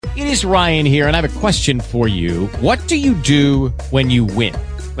It is Ryan here, and I have a question for you. What do you do when you win?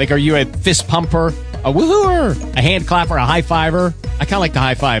 Like, are you a fist pumper, a woohooer, a hand clapper, a high fiver? I kind of like the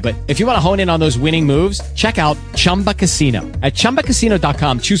high five, but if you want to hone in on those winning moves, check out Chumba Casino. At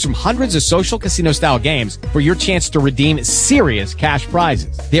ChumbaCasino.com, choose from hundreds of social casino-style games for your chance to redeem serious cash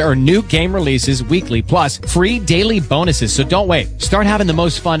prizes. There are new game releases weekly, plus free daily bonuses. So don't wait. Start having the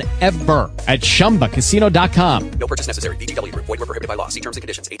most fun ever at ChumbaCasino.com. No purchase necessary. VGW. Void where prohibited by law. See terms and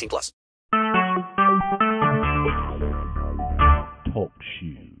conditions. 18 plus. Talk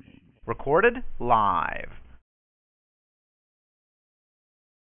shoes. Recorded live.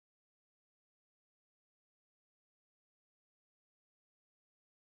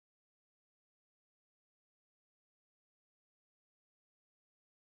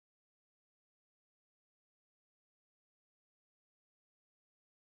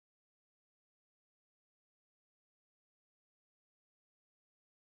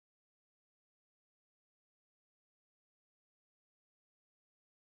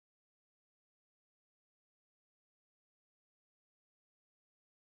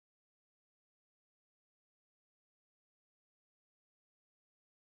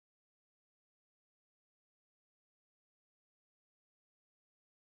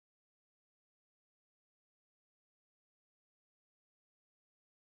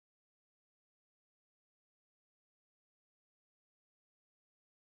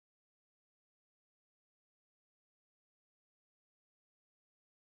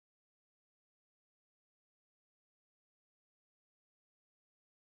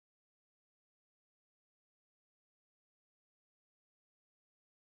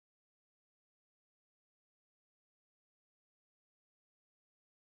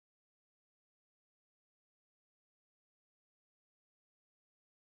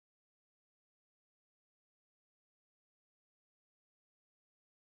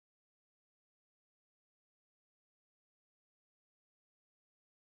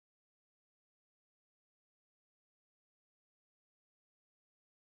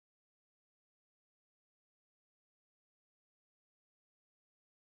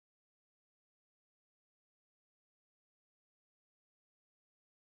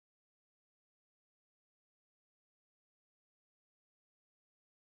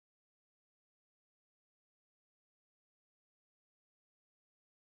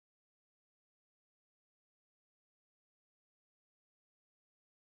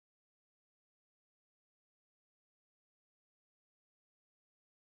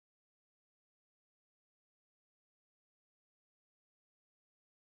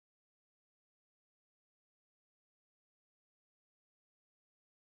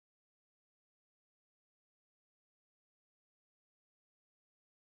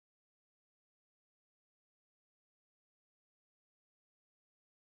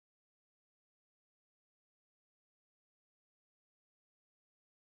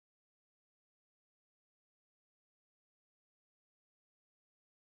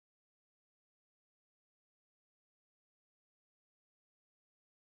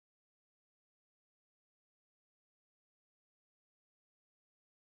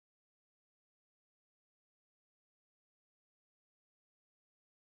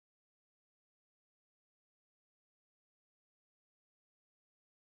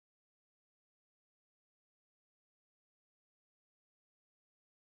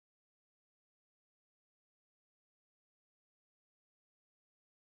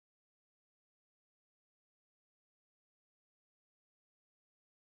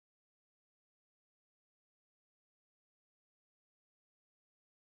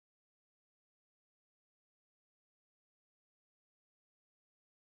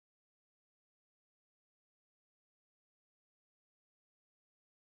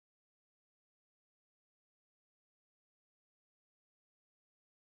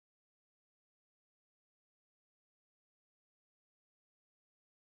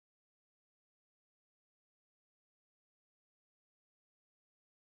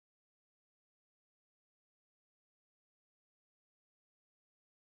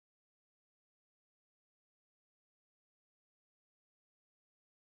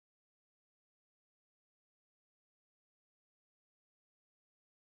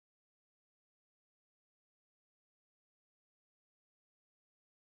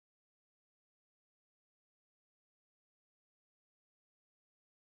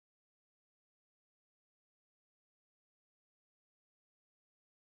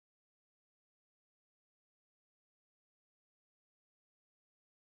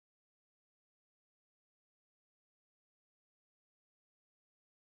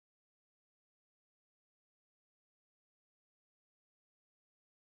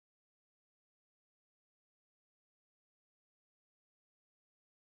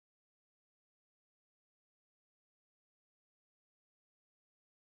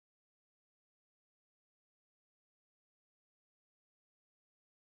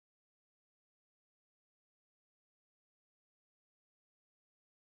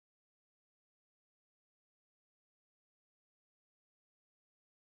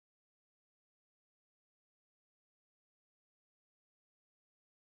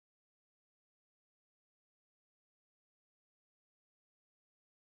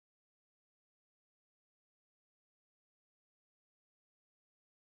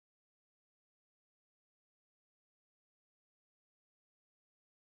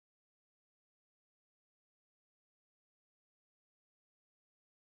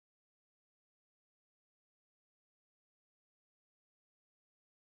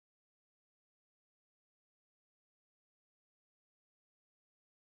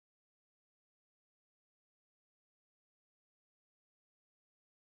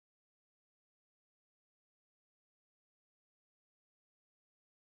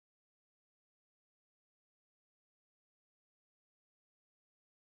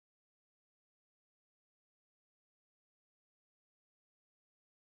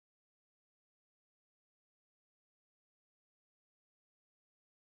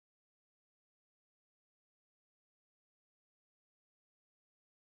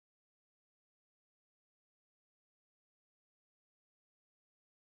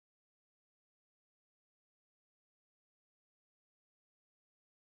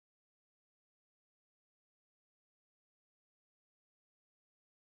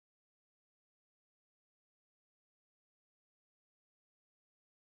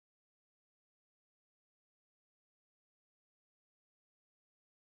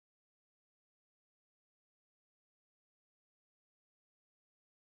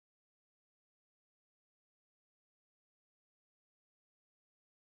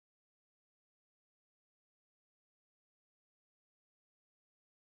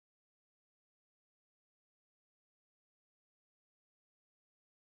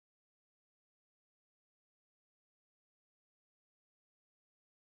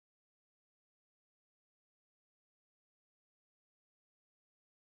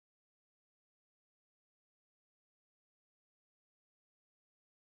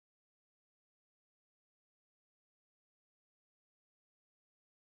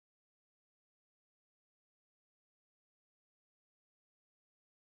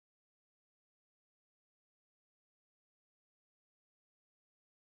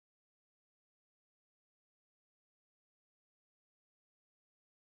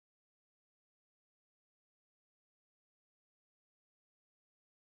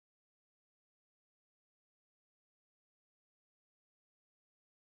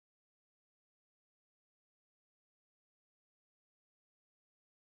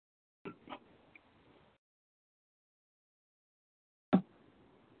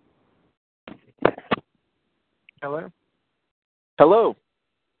 Hello? Hello.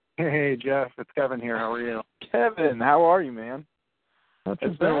 Hey, Jeff. It's Kevin here. How are you? Kevin, how are you, man?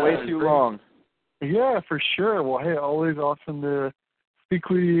 It's been way too long. Yeah, for sure. Well, hey, always awesome to speak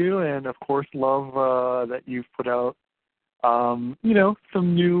with you, and, of course, love that you've put out, some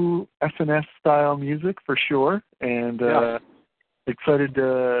new SNS-style music for sure, and excited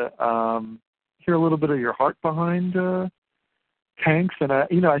to hear a little bit of your heart behind Tanks, and,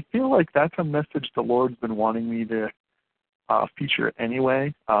 I feel like that's a message the Lord's been wanting me to feature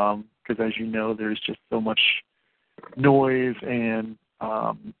anyway, because as you know, there's just so much noise, and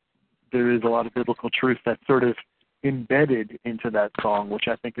there is a lot of biblical truth that's sort of embedded into that song, which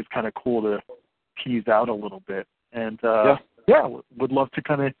I think is kind of cool to tease out a little bit. And, would love to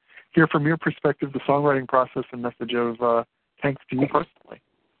kind of hear from your perspective the songwriting process and message of Tanks to you personally.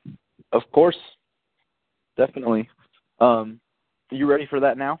 Of course. Definitely. Are you ready for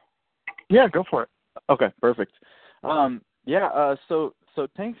that now? Yeah, go for it. Okay, perfect. So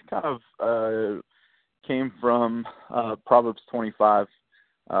Tanks kind of came from Proverbs 25,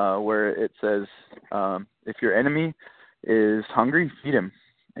 where it says, if your enemy is hungry, feed him,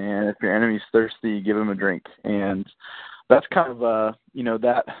 and if your enemy is thirsty, give him a drink. And that's kind of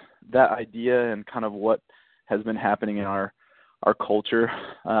that idea and kind of what has been happening in our culture,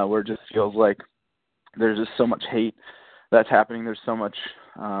 where it just feels like there's just so much hate that's happening. There's so much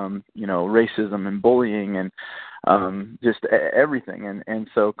racism and bullying and just everything. And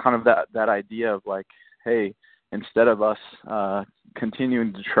so kind of that idea of like, hey, instead of us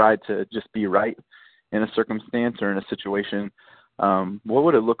continuing to try to just be right in a circumstance or in a situation, what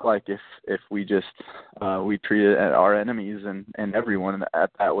would it look like if we just we treated our enemies and everyone at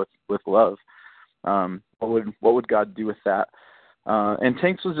that with love? What would God do with that? And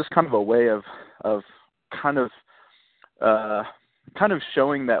Tanks was just kind of a way of kind of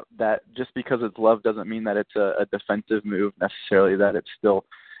showing that just because it's love doesn't mean that it's a defensive move necessarily, that it's still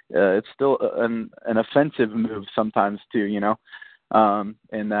an offensive move sometimes too,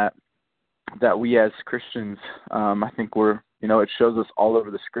 and that we as Christians, I think it shows us all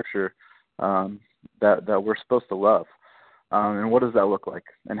over the scripture that we're supposed to love. And what does that look like?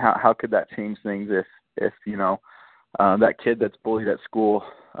 And how could that change things if that kid that's bullied at school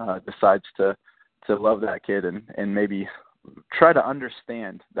decides to love that kid and maybe try to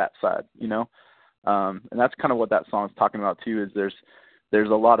understand that side, and that's kind of what that song is talking about too, is there's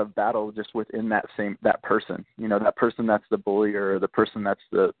a lot of battle just within that person, that person that's the bully or the person that's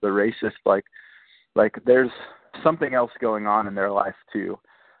the racist, like there's something else going on in their life too.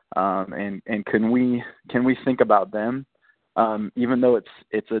 And can we think about them, even though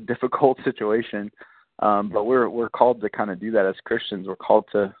it's a difficult situation, but we're called to kind of do that as Christians. We're called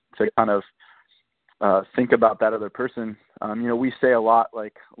to kind of think about that other person. We say a lot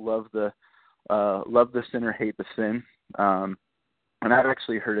like love the sinner, hate the sin. And I've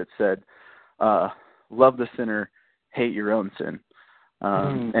actually heard it said, love the sinner, hate your own sin.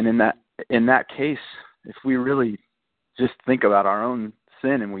 And in that case, if we really just think about our own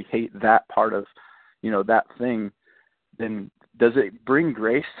sin and we hate that part of, that thing, then does it bring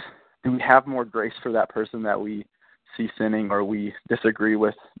grace? Do we have more grace for that person that we see sinning or we disagree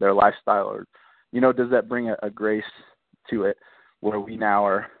with their lifestyle? Or, does that bring a grace to it where we now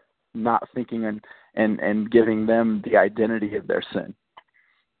are not thinking and giving them the identity of their sin?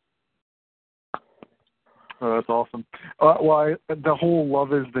 Oh, that's awesome. The whole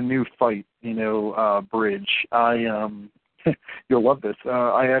 "love is the new fight," bridge. You'll love this.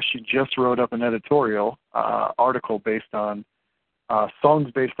 I actually just wrote up an editorial article based on songs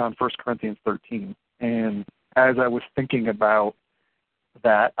based on 1 Corinthians 13. And as I was thinking about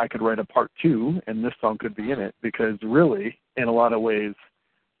that, I could write a part 2, and this song could be in it, because really, in a lot of ways,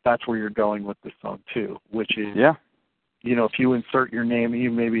 that's where you're going with this song too, which is, if you insert your name,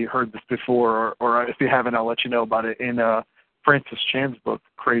 you maybe heard this before, or if you haven't, I'll let you know about it. In Francis Chan's book,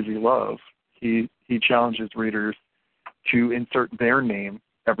 Crazy Love, he challenges readers to insert their name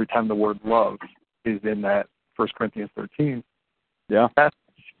every time the word love is in that 1 Corinthians 13. Yeah.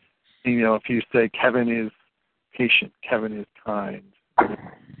 If you say Kevin is patient, Kevin is kind,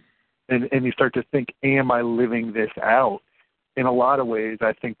 and you start to think, am I living this out? In a lot of ways,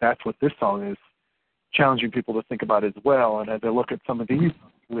 I think that's what this song is challenging people to think about as well. And as I look at some of these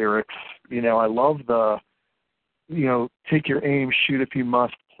lyrics, I love the, take your aim, shoot if you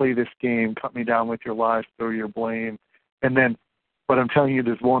must, play this game, cut me down with your lies, throw your blame. And then, but I'm telling you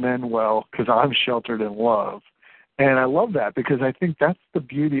this won't end well because I'm sheltered in love. And I love that because I think that's the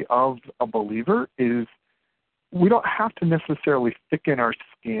beauty of a believer is we don't have to necessarily thicken our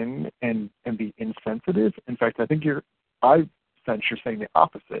skin and be insensitive. In fact, I think I sense you're saying the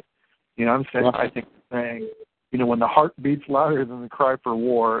opposite. I think you're saying when the heart beats louder than the cry for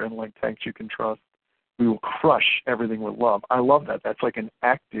war, and like tanks you can trust, we will crush everything with love. I love that. That's like an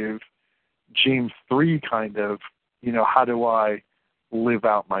active James 3 kind of, how do I live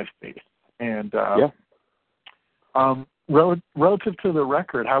out my faith? And relative to the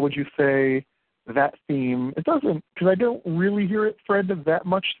record, how would you say that theme, it doesn't, because I don't really hear it threaded that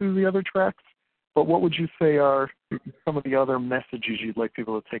much through the other tracks, but what would you say are some of the other messages you'd like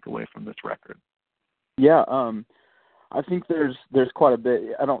people to take away from this record? Yeah, I think there's quite a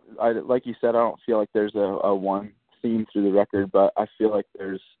bit. Like you said, I don't feel like there's a one theme through the record, but I feel like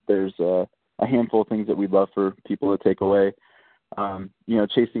there's a handful of things that we'd love for people to take away.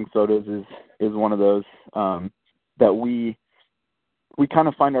 Chasing photos is one of those that we kind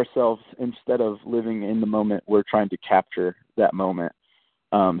of find ourselves, instead of living in the moment, we're trying to capture that moment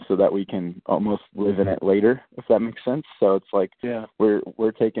so that we can almost live in it later, if that makes sense. So it's like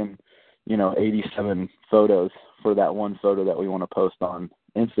we're taking 87 photos for that one photo that we want to post on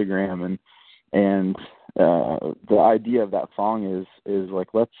Instagram, and the idea of that song is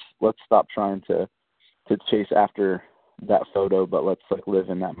like let's stop trying to chase after that photo, but let's like live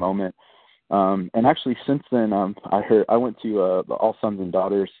in that moment. And actually, since then, I went to the All Sons and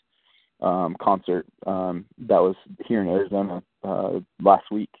Daughters concert that was here in Arizona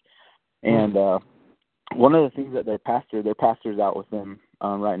last week, and one of the things that their pastor's out with them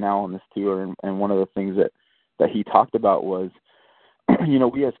right now on this tour, and one of the things that he talked about was,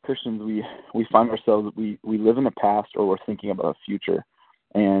 we as Christians, we find ourselves, we live in the past, or we're thinking about the future,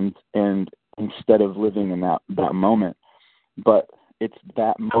 and instead of living in that moment, but it's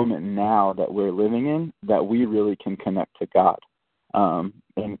that moment now that we're living in that we really can connect to God.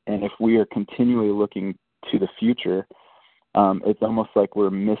 And if we are continually looking to the future, it's almost like we're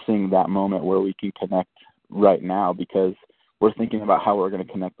missing that moment where we can connect right now, because we're thinking about how we're going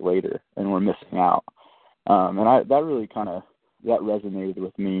to connect later, and we're missing out. That really that resonated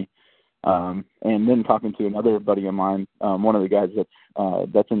with me. And then talking to another buddy of mine, one of the guys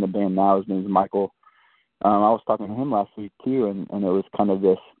that's in the band now, his name is Michael. I was talking to him last week too, and it was kind of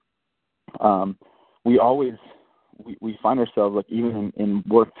this. We find ourselves, like, even in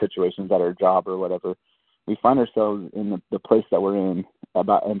work situations at our job or whatever, we find ourselves in the place that we're in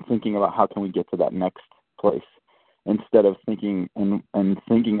and thinking about how can we get to that next place, instead of thinking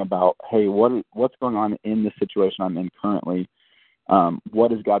about, hey, what's going on in the situation I'm in currently?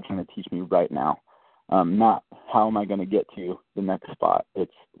 What is God trying to teach me right now? Not how am I going to get to the next spot.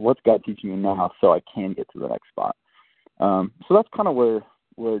 It's what's God teaching me now so I can get to the next spot. So that's kind of where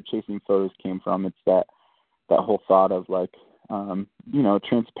Chasing Photos came from. It's that whole thought of like,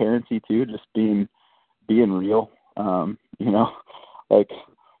 transparency too, just being real. Like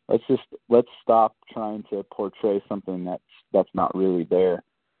let's stop trying to portray something that's not really there.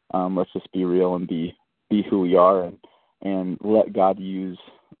 Let's just be real and be who we are, and let God use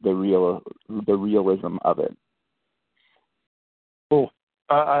the realism of it. Cool.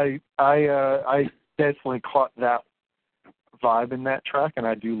 I definitely caught that vibe in that track, and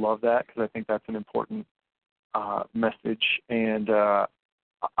I do love that, because I think that's an important message. And I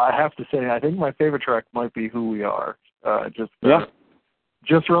have to say, I think my favorite track might be Who We Are. Just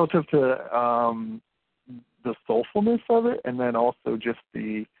relative to the soulfulness of it, and then also just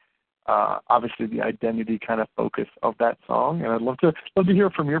the obviously the identity kind of focus of that song. And I'd love to hear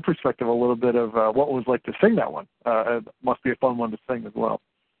from your perspective a little bit of what it was like to sing that one. It must be a fun one to sing as well.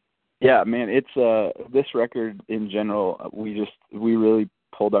 Yeah, man, it's this record in general, we really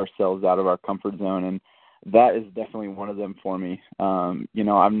pulled ourselves out of our comfort zone, and that is definitely one of them for me.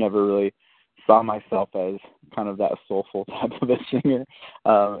 I've never really saw myself as kind of that soulful type of a singer,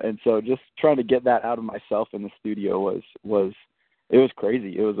 and so just trying to get that out of myself in the studio was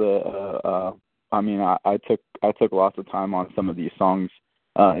crazy. It was I took lots of time on some of these songs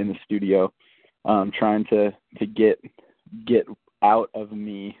in the studio, trying to get out of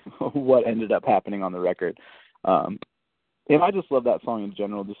me what ended up happening on the record. And I just love that song in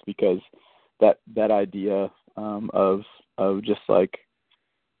general, just because that idea of just like,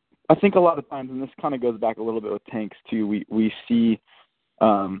 I think a lot of times, and this kind of goes back a little bit with Tanks too, we see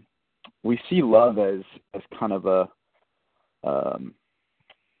love as kind of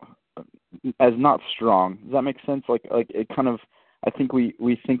as not strong. Does that make sense? Like it kind of, I think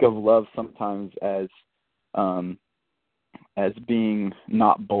we think of love sometimes as being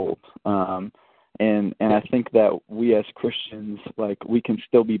not bold. And I think that we as Christians, like, we can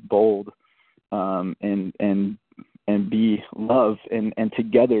still be bold and be love and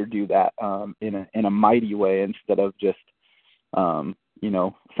together do that in a mighty way, instead of just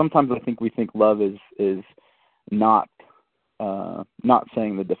sometimes I think we think love is not not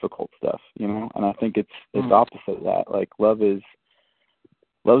saying the difficult stuff, you know. And I think it's opposite of that. Like love's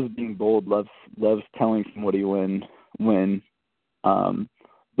being bold, love's telling somebody when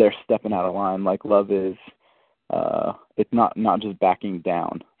they're stepping out of line. Like love is it's not just backing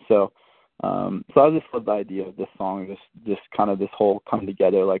down. So I just love the idea of this song, just kind of this whole come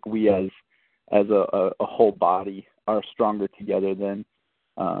together. Like we as a whole body are stronger together than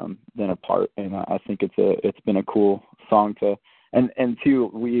apart. And I think it's been a cool song to, and two,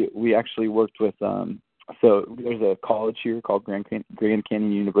 we actually worked with, so there's a college here called Grand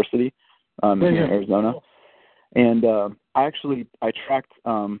Canyon University, here in Arizona. And I tracked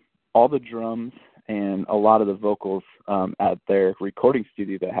all the drums and a lot of the vocals at their recording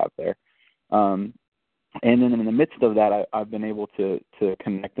studio they have there. And then in the midst of that, I've been able to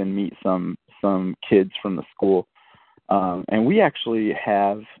connect and meet some kids from the school. And they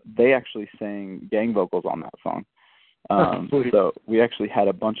actually sang gang vocals on that song. So we actually had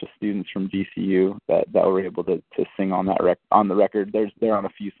a bunch of students from GCU that were able to sing on that on the record. They're on a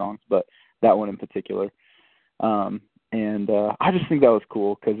few songs, but that one in particular. And I just think that was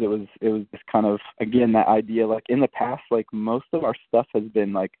cool because it was just kind of, again, that idea, like in the past, like most of our stuff has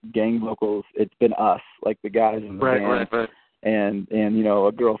been like gang vocals. It's been us, like the guys in the band, right. And you know,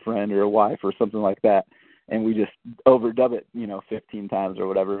 a girlfriend or a wife or something like that. And we just overdub it, 15 times or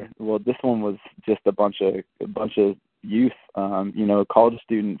whatever. Well, this one was just a bunch of youth, college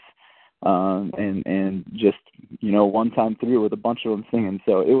students, and just, one time through with a bunch of them singing.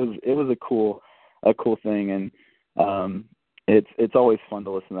 So it was a cool thing. And it's always fun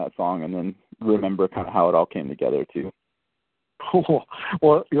to listen to that song and then remember kind of how it all came together too. Cool.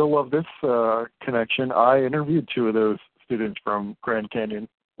 Well, you'll love this connection. I interviewed two of those students from Grand Canyon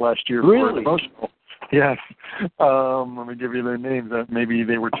last year. Really? For Emotional. Yes. Let me give you their names. Maybe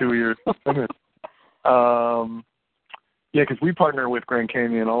they were 2 years. Yeah, because we partner with Grand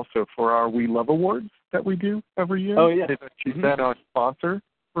Canyon also for our We Love Awards that we do every year. Oh, yeah. She's been our sponsor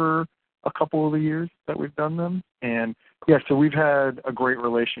for a couple of the years that we've done them. And, yeah, so we've had a great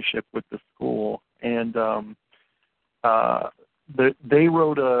relationship with the school. And they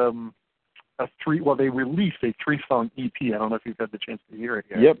wrote they released a 3-song EP. I don't know if you've had the chance to hear it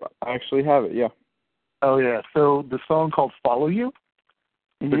yet. Yep, I actually have it, yeah. Oh, yeah. So the song called Follow You,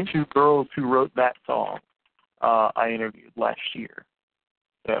 the two girls who wrote that song, I interviewed last year.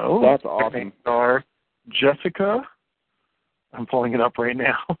 So that's awesome. Their names are Jessica. I'm pulling it up right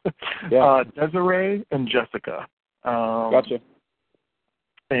now. Yeah. Desiree and Jessica. Gotcha.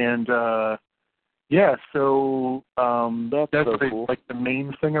 And so that's Desiree's so cool. like the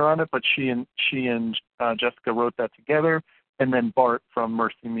main singer on it, but she and Jessica wrote that together, and then Bart from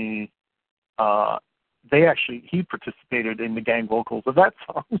Mercy Me. He participated in the gang vocals of that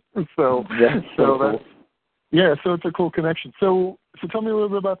song. so cool. So it's a cool connection. So tell me a little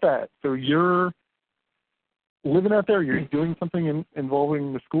bit about that. So you're living out there. You're doing something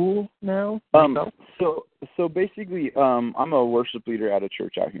involving the school now. So basically, I'm a worship leader at a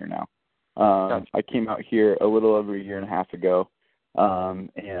church out here now. Gotcha. I came out here a little over a year and a half ago,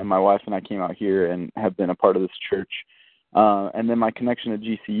 and my wife and I came out here and have been a part of this church. And then my connection to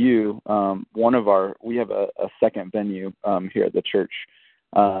GCU, we have a second venue here at the church,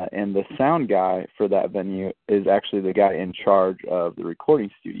 and the sound guy for that venue is actually the guy in charge of the recording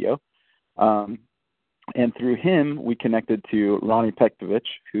studio. And through him, we connected to Ronnie Pektovich,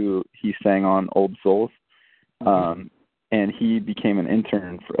 who he sang on Old Souls, and he became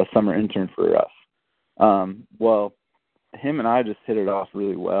a summer intern for us. Well, him and I just hit it off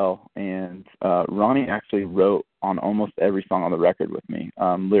really well, and Ronnie actually wrote on almost every song on the record with me,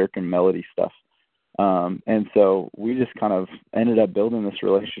 lyric and melody stuff. And so we just kind of ended up building this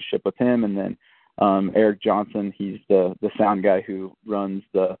relationship with him, and then Eric Johnson, he's the sound guy who runs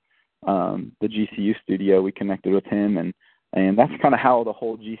the GCU studio. We connected with him, and that's kind of how the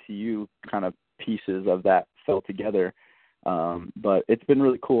whole GCU kind of pieces of that fell together. But it's been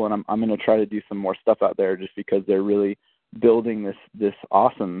really cool, and I'm going to try to do some more stuff out there just because they're really building this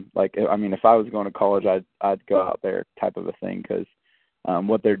awesome, like, I mean, if I was going to college, I'd go out there type of a thing, because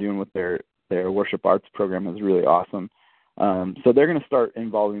what they're doing with their worship arts program is really awesome. So they're going to start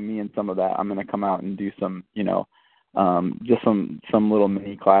involving me in some of that. I'm going to come out and do some, just some little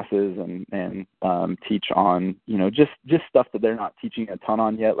mini classes and teach on, just stuff that they're not teaching a ton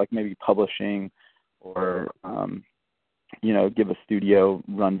on yet, like maybe publishing or, give a studio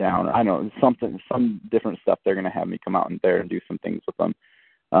rundown. I know some different stuff. They're going to have me come out in there and do some things with them.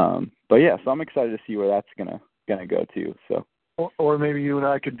 But yeah, so I'm excited to see where that's gonna go to. So. Or maybe you and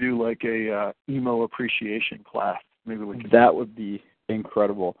I could do like a emo appreciation class. Maybe we could. That would be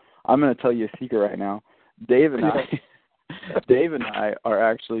incredible. I'm going to tell you a secret right now. Dave and I, Dave and I are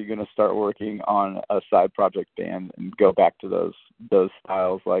actually going to start working on a side project band and go back to those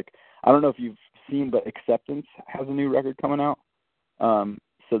styles. Like, I don't know if you've seen, but Acceptance has a new record coming out.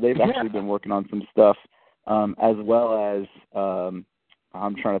 So they've actually been working on some stuff, as well as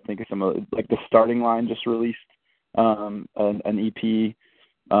I'm trying to think of some of like the Starting Line just released an EP.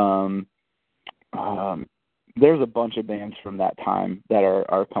 There's a bunch of bands from that time that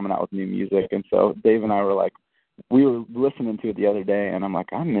are coming out with new music, and so Dave and I were like, we were listening to it the other day, and I'm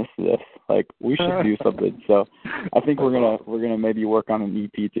like, I miss this. Like, we should do something. So I think we're gonna maybe work on an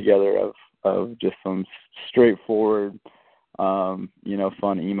EP together of just some straightforward, fun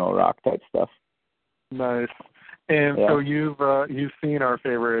emo rock type stuff. Nice. And so you've seen our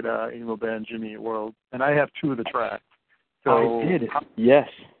favorite emo band, Jimmy Eat World, and I have 2 of the tracks. So I did. Yes.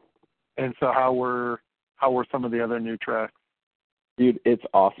 And so how were some of the other new tracks? Dude, it's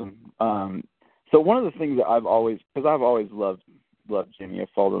awesome. So one of the things that I've always loved Jimmy, I've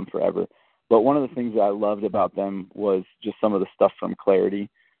followed them forever, but one of the things that I loved about them was just some of the stuff from Clarity,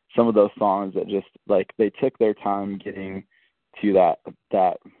 some of those songs that just, like, they took their time getting to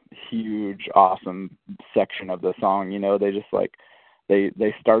that huge, awesome section of the song. They just, like,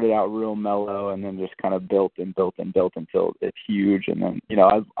 they started out real mellow and then just kind of built and built and built until it's huge. And then,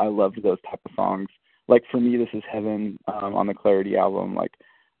 I loved those type of songs. Like, for me, This Is Heaven on the Clarity album, like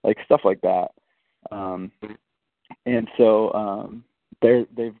stuff like that. And so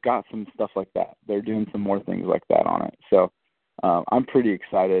they've got some stuff like that. They're doing some more things like that on it. So I'm pretty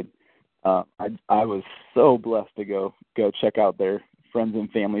excited. I was so blessed to go check out their friends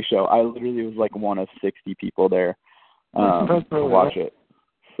and family show. I literally was like one of 60 people there to watch it.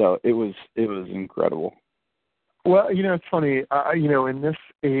 So it was incredible. Well, it's funny. In this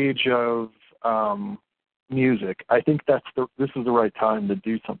age of music, I think this is the right time to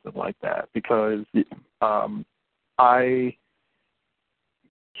do something like that, because I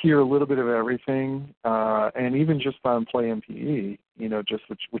hear a little bit of everything, and even just on Play MPE, just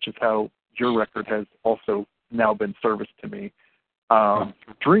which is how your record has also now been serviced to me,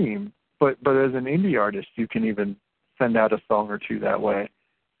 Dream. But as an indie artist, you can even send out a song or 2 that way,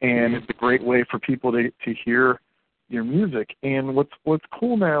 and it's a great way for people to hear your music. And what's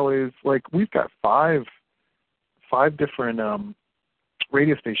cool now is, like, we've got five different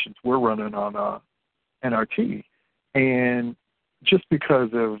radio stations we're running on NRT, and just because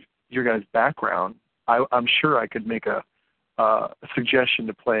of your guys' background, I'm sure I could make a suggestion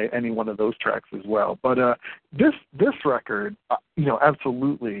to play any one of those tracks as well. But this record,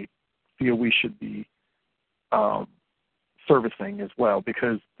 absolutely feel we should be servicing as well,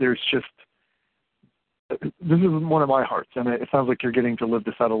 because there's just, this is one of my hearts, and it sounds like you're getting to live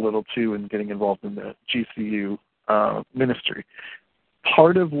this out a little too, and getting involved in the GCU ministry.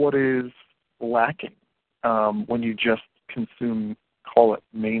 Part of what is lacking when you just consume, call it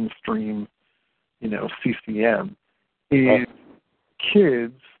mainstream, CCM, is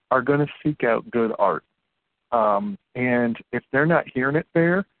kids are going to seek out good art. And if they're not hearing it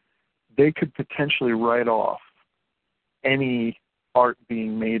there, they could potentially write off any art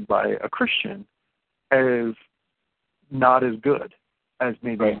being made by a Christian as not as good as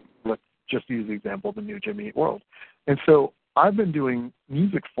maybe, let's just use the example of the new Jimmy Eat World. And so I've been doing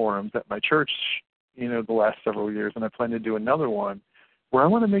music forums at my church, the last several years, and I plan to do another one where I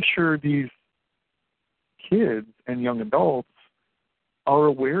want to make sure these kids and young adults are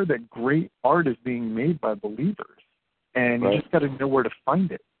aware that great art is being made by believers, and you just got to know where to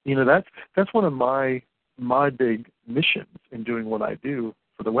find it. That's one of my big missions in doing what I do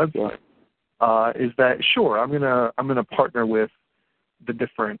for the website. Is that, sure, I'm gonna partner with the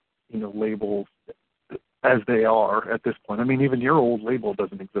different labels as they are at this point. I mean, even your old label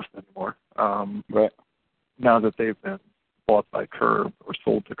doesn't exist anymore. Now that they've been bought by Curb or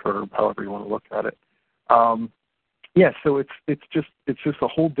sold to Curb, however you want to look at it. So it's just a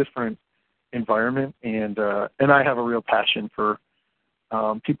whole different environment, and I have a real passion for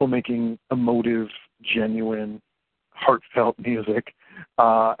people making emotive, genuine, heartfelt music.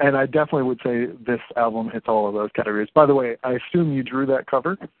 And I definitely would say this album hits all of those categories. By the way, I assume you drew that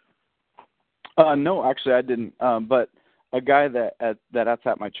cover? No, actually I didn't. But a guy that's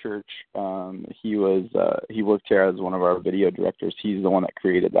at my church, he worked here as one of our video directors. He's the one that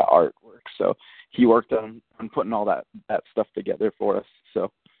created that artwork. So he worked on putting all that stuff together for us.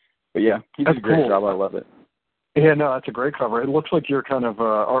 So, but yeah, he did a great job. I love it. Yeah, no, that's a great cover. It looks like your kind of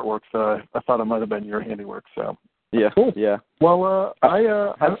artwork. So I thought it might have been your handiwork. So yeah, cool. Yeah. Well,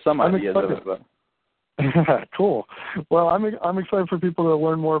 I have some I'm ideas excited. of it. But... Cool. Well, I'm excited for people to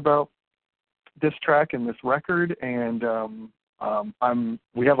learn more about this track and this record, and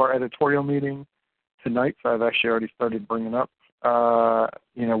we have our editorial meeting tonight, so I've actually already started bringing up,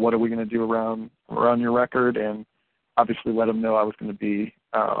 what are we going to do around your record, and obviously let them know I was going to be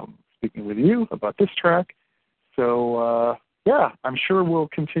speaking with you about this track. So, I'm sure we'll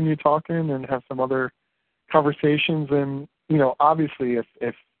continue talking and have some other conversations. And, obviously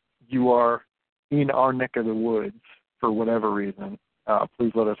if you are in our neck of the woods for whatever reason,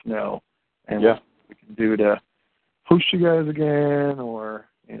 please let us know. And what we can do to host you guys again, or,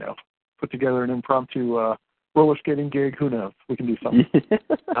 put together an impromptu roller skating gig. Who knows? We can do something.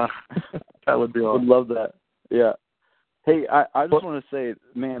 That would be awesome. Would love that. Yeah. Hey, I just want to say,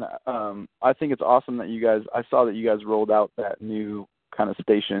 man, I think it's awesome that I saw that you guys rolled out that new kind of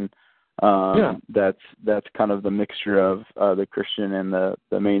station that's kind of the mixture of the Christian and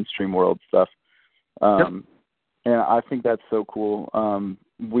the mainstream world stuff. And I think that's so cool.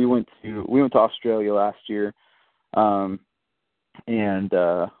 We went to Australia last year, and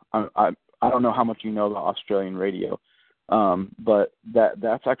I don't know how much you know about Australian radio, but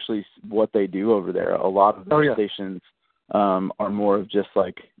that's actually what they do over there. A lot of the stations are more of just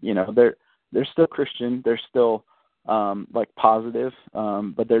like, they're still Christian, they're still like positive,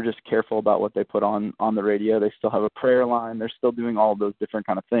 but they're just careful about what they put on the radio. They still have a prayer line. They're still doing all of those different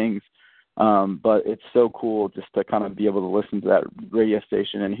kind of things. But it's so cool just to kind of be able to listen to that radio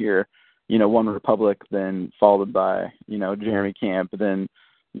station and hear, One Republic, then followed by, Jeremy Camp, then,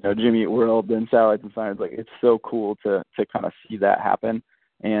 Jimmy Eat World, then Satellites and Sirens. Like, it's so cool to kind of see that happen.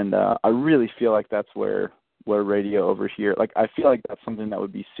 And I really feel like that's where radio over here, like, I feel like that's something that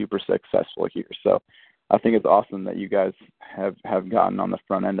would be super successful here. So I think it's awesome that you guys have gotten on the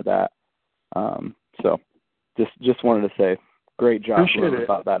front end of that. So just wanted to say, great job. Appreciate it.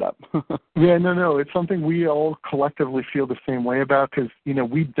 Thought that up. Yeah, no, it's something we all collectively feel the same way about, because,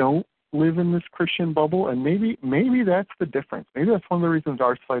 we don't live in this Christian bubble, and maybe that's the difference. Maybe that's one of the reasons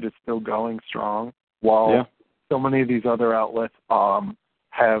our site is still going strong, while so many of these other outlets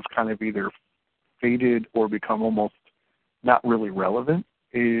have kind of either faded or become almost not really relevant.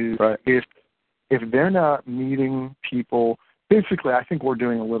 If they're not meeting people, basically, I think we're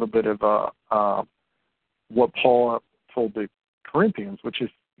doing a little bit of what Paul told the Corinthians, which is,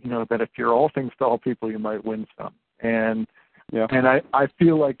 that if you're all things to all people, you might win some. And I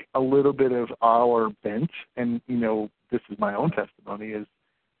feel like a little bit of our bent, and, this is my own testimony, is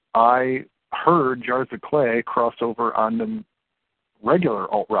I heard Jars of Clay cross over on the regular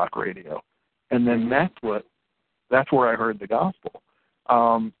alt-rock radio. And then that's where I heard the gospel.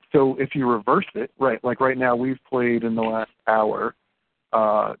 So if you reverse it, like right now we've played in the last hour,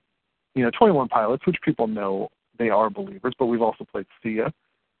 21 Pilots, which people know they are believers, but we've also played Sia.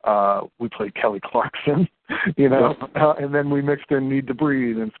 We played Kelly Clarkson, and then we mixed in Need to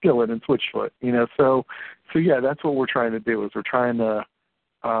Breathe and Skillet and Switchfoot, So that's what we're trying to do, is we're trying to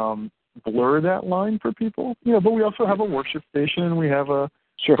blur that line for people, but we also have a worship station, we have a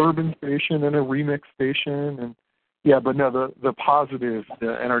urban station and a remix station, and but no, the positive, the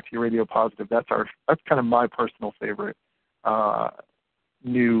NRT Radio Positive, that's kind of my personal favorite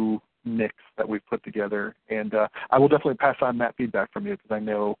new mix that we've put together, and I will definitely pass on that feedback from you, because I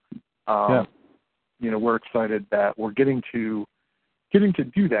know we're excited that we're getting to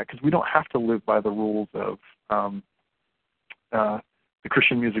do that, because we don't have to live by the rules of the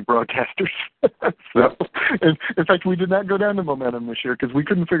Christian music broadcasters. So, in fact, we did not go down to Momentum this year because we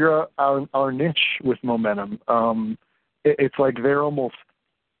couldn't figure out our niche with Momentum. It's like they're almost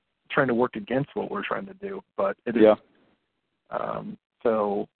trying to work against what we're trying to do, but it is.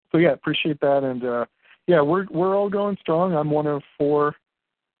 So appreciate that, and we're all going strong. I'm one of 4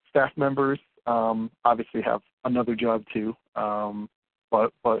 staff members. Obviously, have another job too,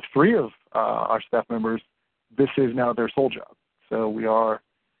 but 3 of our staff members, this is now their sole job. So we are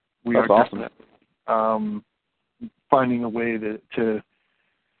awesome. Definitely finding a way to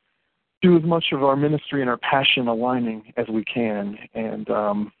do as much of our ministry and our passion aligning as we can. And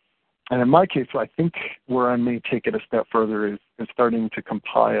in my case, I think where I may take it a step further is starting to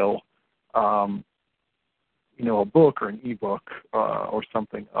compile, a book or an ebook or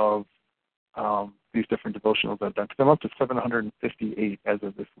something of these different devotionals I've done. Because I'm up to 758 as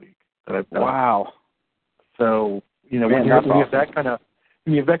of this week that I've done. Wow. So when you have that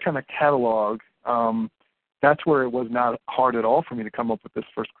kind of catalog, that's where it was not hard at all for me to come up with this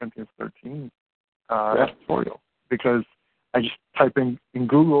 1 Corinthians 13 tutorial, because I just type in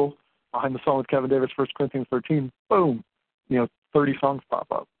Google Behind the Song with Kevin Davis 1 Corinthians 13, boom, 30 songs pop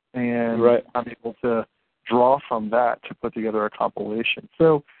up, and I'm able to draw from that to put together a compilation.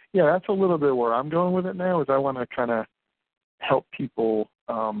 So that's a little bit where I'm going with it now, is I want to kind of help people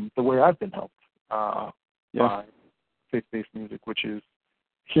the way I've been helped by faith-based music, which is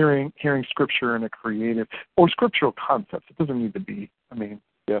hearing scripture in a creative or scriptural concepts. It doesn't need to be. I mean,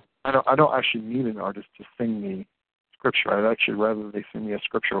 Yeah. I don't actually need an artist to sing me scripture. I'd actually rather they sing me a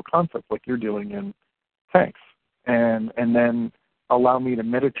scriptural concept like you're doing in Thanks, and then allow me to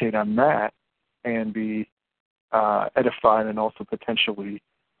meditate on that and be edified, and also potentially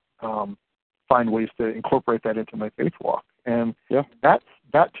find ways to incorporate that into my faith walk. And that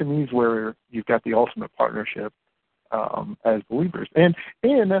to me is where you've got the ultimate partnership as believers, and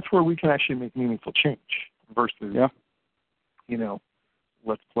that's where we can actually make meaningful change versus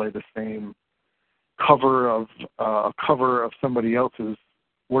let's play the same cover of somebody else's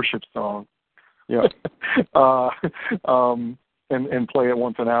worship song, and play it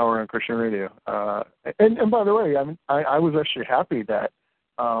once an hour on Christian radio. And by the way, I was actually happy that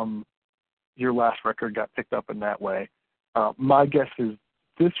your last record got picked up in that way. My guess is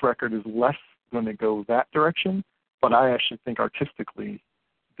this record is less going to go that direction, but I actually think artistically,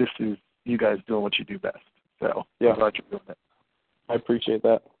 this is you guys doing what you do best. So I'm glad you're doing it. I appreciate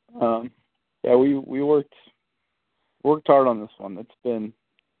that. We worked hard on this one.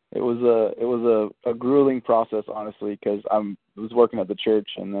 It was a grueling process, honestly, because I was working at the church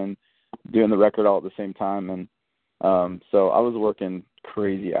and then doing the record all at the same time, and so I was working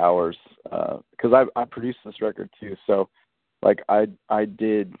crazy hours because I produced this record too. So like I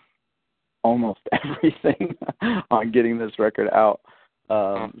did almost everything on getting this record out.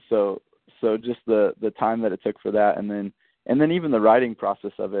 So just the time that it took for that, and then even the writing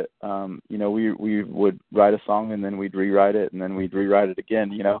process of it. We would write a song and then we'd rewrite it and then we'd rewrite it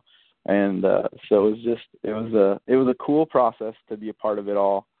again. And so it was a cool process to be a part of it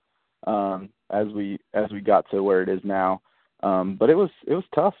all as we got to where it is now. But it was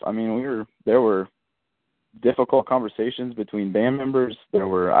tough. I mean, there were difficult conversations between band members. There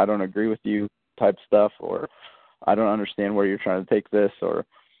were I don't agree with you type stuff, or I don't understand where you're trying to take this, or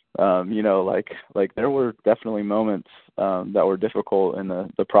like there were definitely moments that were difficult in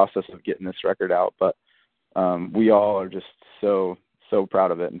the process of getting this record out, but we all are just so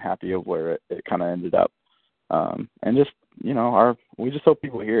proud of it and happy of where it kind of ended up, and just we just hope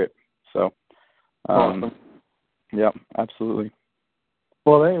people hear it. So awesome. Yeah, absolutely.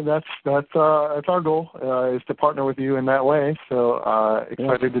 Well, hey, that's our goal is to partner with you in that way. So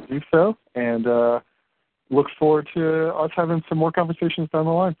excited to do so, and look forward to us having some more conversations down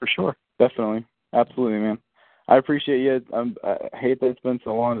the line for sure. Definitely. Absolutely, man. I appreciate you. I hate that it's been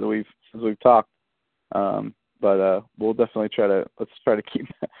so long since we've talked. But we'll definitely try to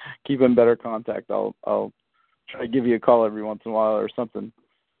keep in better contact. I'll try to give you a call every once in a while or something.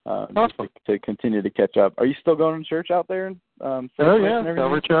 Just to continue to catch up. Are you still going to church out there?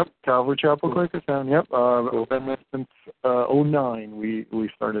 Calvary Chapel, Quakertown. Yep. Cool. Been there since 2009. We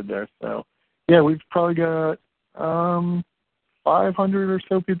started there. So yeah, we've probably got 500 or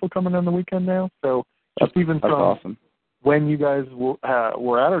so people coming on the weekend now. So just even from awesome. When you guys were at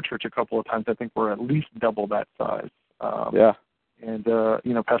our church a couple of times, I think we're at least double that size. And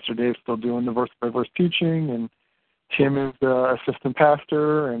Pastor Dave's still doing the verse by verse teaching, and Tim is the assistant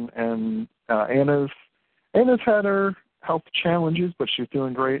pastor, and Anna's had her health challenges, but she's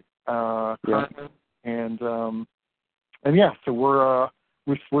doing great currently. And so we're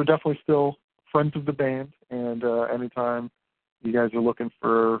definitely still friends of the band. And anytime you guys are looking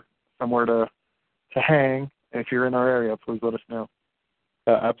for somewhere to hang, if you're in our area, please let us know.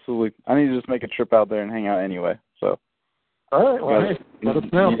 Absolutely. I need to just make a trip out there and hang out anyway. So. All right. Well, let us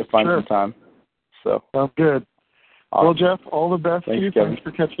know. Need to find some time. So. Sounds good. Awesome. Well, Jeff, all the best to you. Kevin. Thanks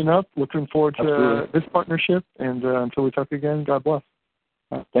for catching up. Looking forward to this partnership. And until we talk again, God bless.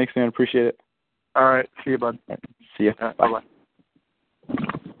 Thanks, man. Appreciate it. All right. See you, bud. See you. Bye-bye.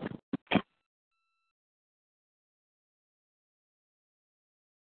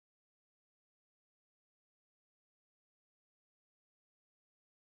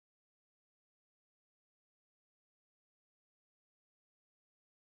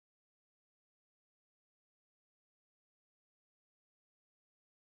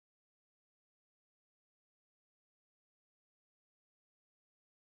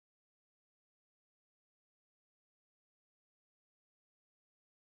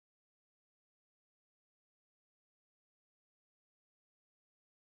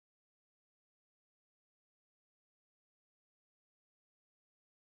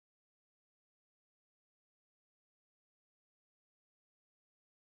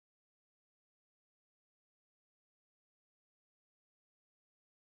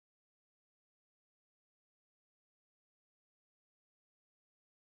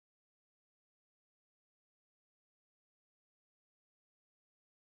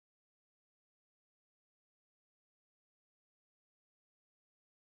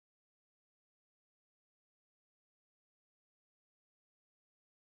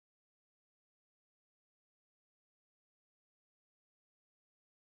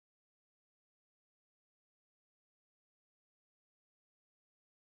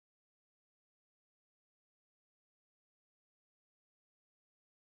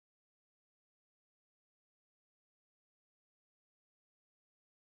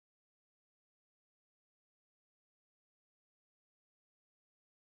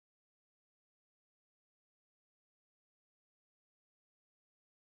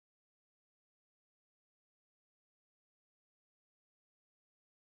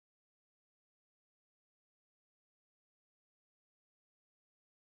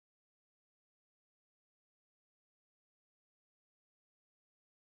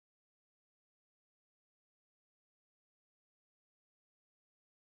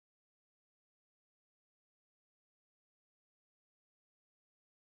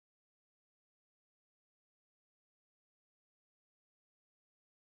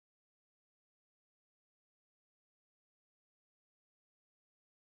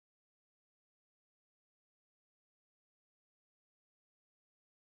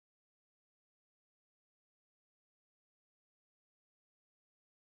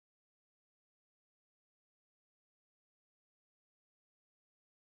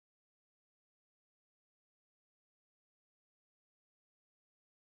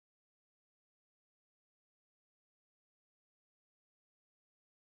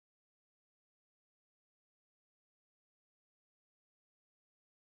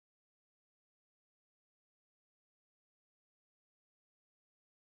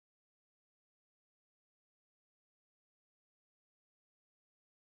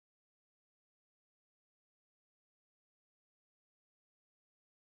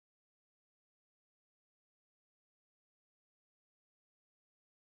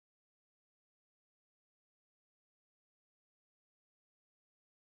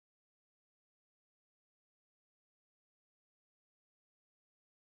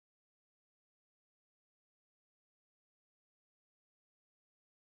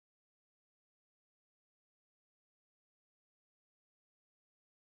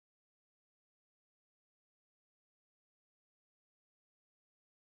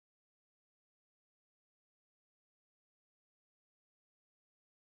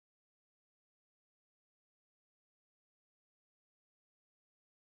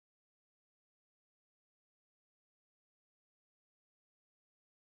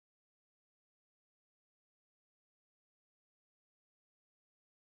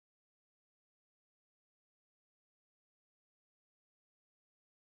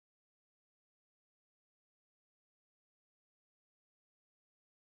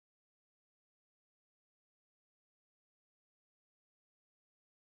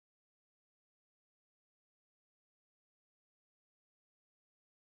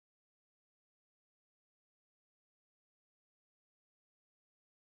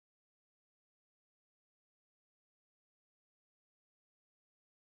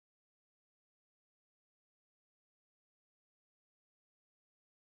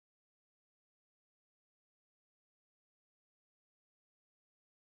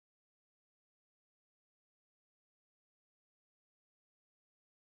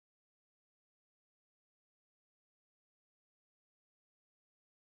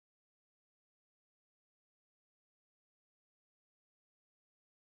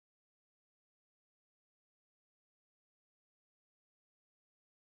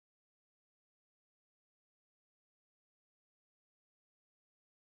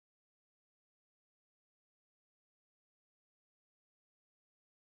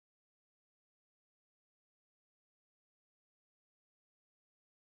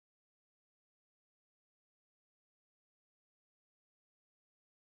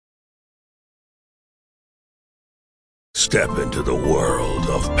 Step into the world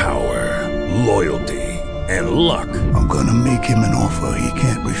of power, loyalty, and luck. I'm gonna make him an offer he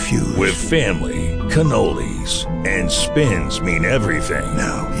can't refuse. With family, cannolis, and spins mean everything.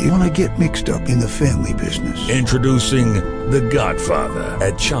 Now, you wanna get mixed up in the family business. Introducing The Godfather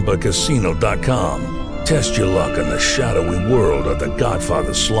at ChumbaCasino.com. Test your luck in the shadowy world of The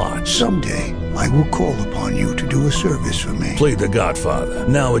Godfather slot. Someday, I will call upon you to do a service for me. Play The Godfather,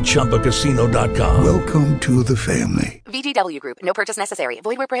 now at ChumbaCasino.com. Welcome to the family. VGW Group. No purchase necessary.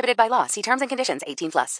 Void where prohibited by law. See terms and conditions. 18+.